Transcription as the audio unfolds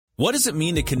What does it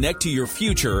mean to connect to your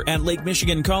future at Lake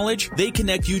Michigan College? They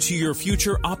connect you to your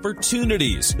future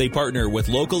opportunities. They partner with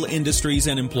local industries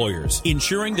and employers,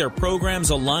 ensuring their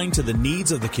programs align to the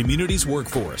needs of the community's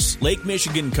workforce. Lake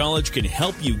Michigan College can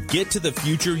help you get to the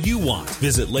future you want.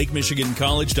 Visit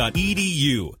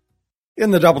lakemichigancollege.edu. In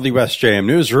the WSJM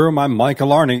newsroom, I'm Mike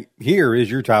Alarney. Here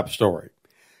is your top story.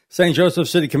 St. Joseph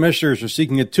City Commissioners are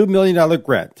seeking a $2 million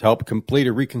grant to help complete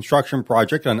a reconstruction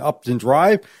project on Upton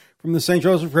Drive from the St.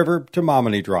 Joseph River to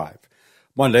Mominy Drive.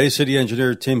 Monday, City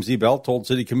Engineer Tim Zebelt told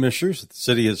City Commissioners that the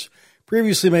city has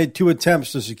previously made 2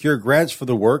 attempts to secure grants for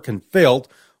the work and failed,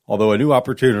 although a new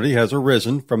opportunity has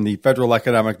arisen from the Federal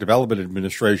Economic Development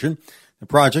Administration. The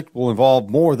project will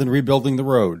involve more than rebuilding the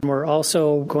road. We're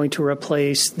also going to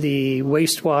replace the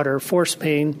wastewater force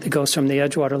main that goes from the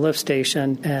Edgewater lift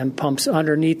station and pumps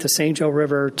underneath the St. Joe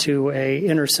River to a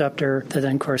interceptor that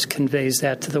then, of course, conveys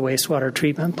that to the wastewater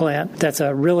treatment plant. That's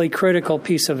a really critical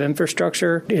piece of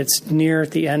infrastructure. It's near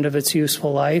the end of its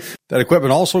useful life. That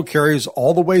equipment also carries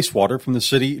all the wastewater from the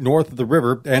city north of the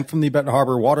river and from the Benton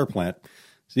Harbor water plant.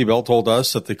 Seabell told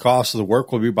us that the cost of the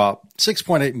work will be about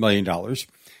 $6.8 million.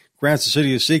 Grants the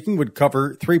city is seeking would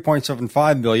cover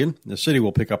 $3.75 million. The city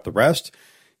will pick up the rest.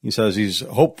 He says he's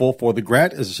hopeful for the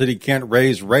grant as the city can't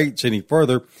raise rates any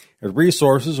further as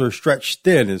resources are stretched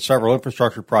thin as several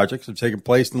infrastructure projects have taken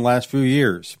place in the last few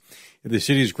years. If the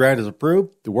city's grant is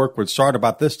approved, the work would start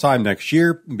about this time next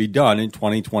year and be done in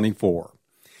 2024.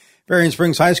 Berrien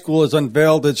Springs High School has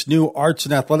unveiled its new Arts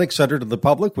and Athletics Center to the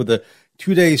public with a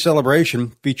 2-day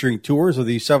celebration featuring tours of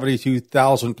the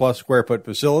 72,000-plus square foot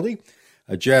facility,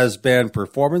 a jazz band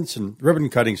performance, and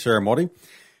ribbon-cutting ceremony.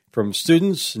 From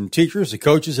students and teachers to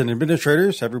coaches and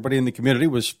administrators, everybody in the community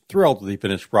was thrilled with the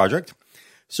finished project.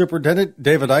 Superintendent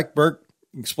David Eichberg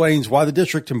explains why the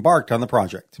district embarked on the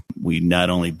project. We not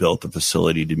only built the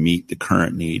facility to meet the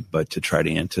current need, but to try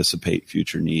to anticipate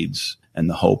future needs. And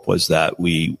the hope was that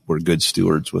we were good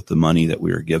stewards with the money that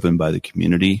we were given by the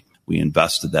community. We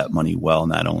invested that money well,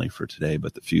 not only for today,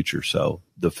 but the future. So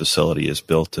the facility is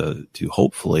built to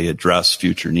hopefully address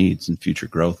future needs and future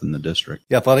growth in the district.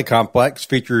 The athletic complex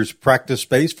features practice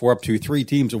space for up to 3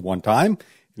 teams at one time.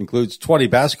 It includes 20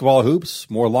 basketball hoops,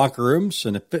 more locker rooms,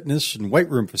 and a fitness and weight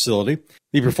room facility.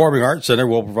 The Performing Arts Center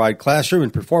will provide classroom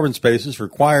and performance spaces for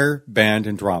choir, band,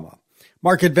 and drama.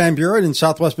 Market Van Buren and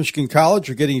Southwest Michigan College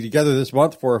are getting together this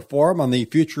month for a forum on the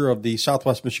future of the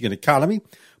Southwest Michigan economy.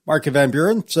 Market Van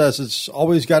Buren says it's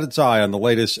always got its eye on the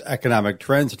latest economic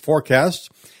trends and forecasts,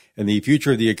 and the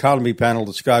Future of the Economy panel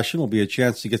discussion will be a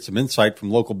chance to get some insight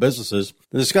from local businesses.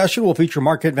 The discussion will feature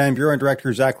Market Van Buren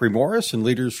Director Zachary Morris and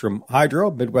leaders from Hydro,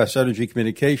 Midwest Energy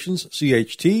Communications,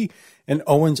 CHT, and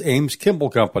Owens Ames Kimball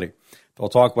Company. They'll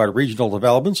talk about regional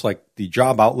developments like the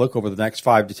job outlook over the next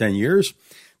 5 to 10 years.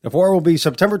 The forum will be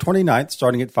September 29th,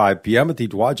 starting at 5 p.m. at the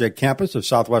Dowagiac campus of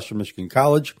Southwestern Michigan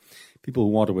College. People who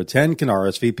want to attend can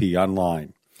RSVP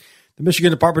online. The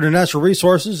Michigan Department of Natural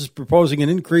Resources is proposing an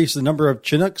increase in the number of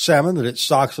Chinook salmon that it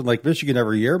stocks in Lake Michigan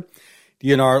every year.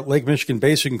 DNR Lake Michigan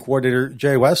Basin Coordinator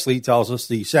Jay Wesley tells us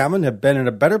the salmon have been in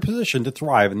a better position to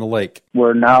thrive in the lake.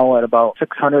 We're now at about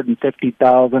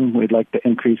 650,000. We'd like to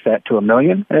increase that to 1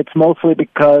 million. And it's mostly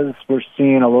because we're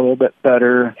seeing a little bit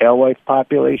better alewife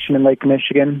population in Lake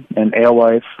Michigan. And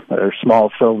alewife are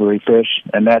small silvery fish,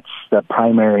 and that's the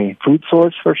primary food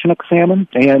source for Chinook salmon.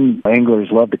 And anglers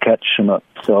love to catch Chinook,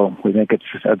 so we think it's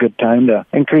a good time to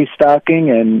increase stocking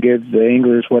and give the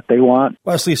anglers what they want.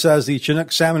 Wesley says the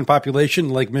Chinook salmon population in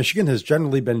Lake Michigan has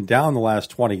generally been down the last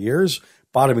 20 years,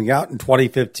 bottoming out in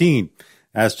 2015.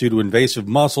 That's due to invasive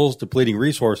mussels depleting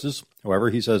resources. However,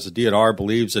 he says the DNR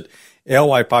believes that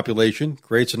alewife population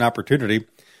creates an opportunity.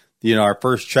 DNR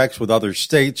first checks with other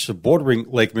states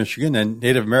bordering Lake Michigan and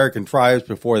Native American tribes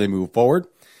before they move forward.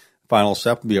 The final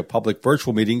step will be a public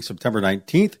virtual meeting September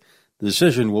 19th. The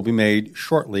decision will be made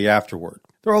shortly afterward.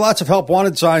 There are lots of help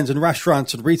wanted signs in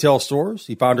restaurants and retail stores.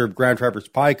 The founder of Grand Traverse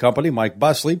Pie Company, Mike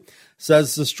Busley, says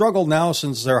it's a struggle now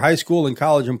since their high school and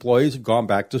college employees have gone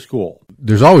back to school.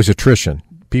 There's always attrition.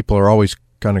 People are always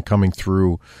kind of coming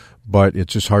through, but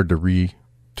it's just hard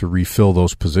to refill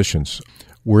those positions.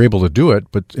 We're able to do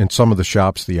it, but in some of the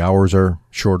shops, the hours are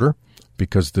shorter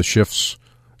because the shifts,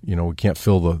 we can't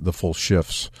fill the full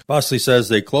shifts. Busley says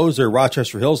they closed their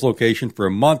Rochester Hills location for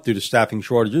a month due to staffing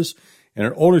shortages and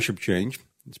an ownership change.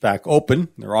 It's back open.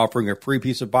 They're offering a free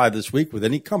piece of pie this week with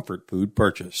any comfort food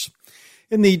purchase.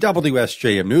 In the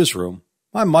WSJM newsroom,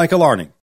 I'm Mike Alarney.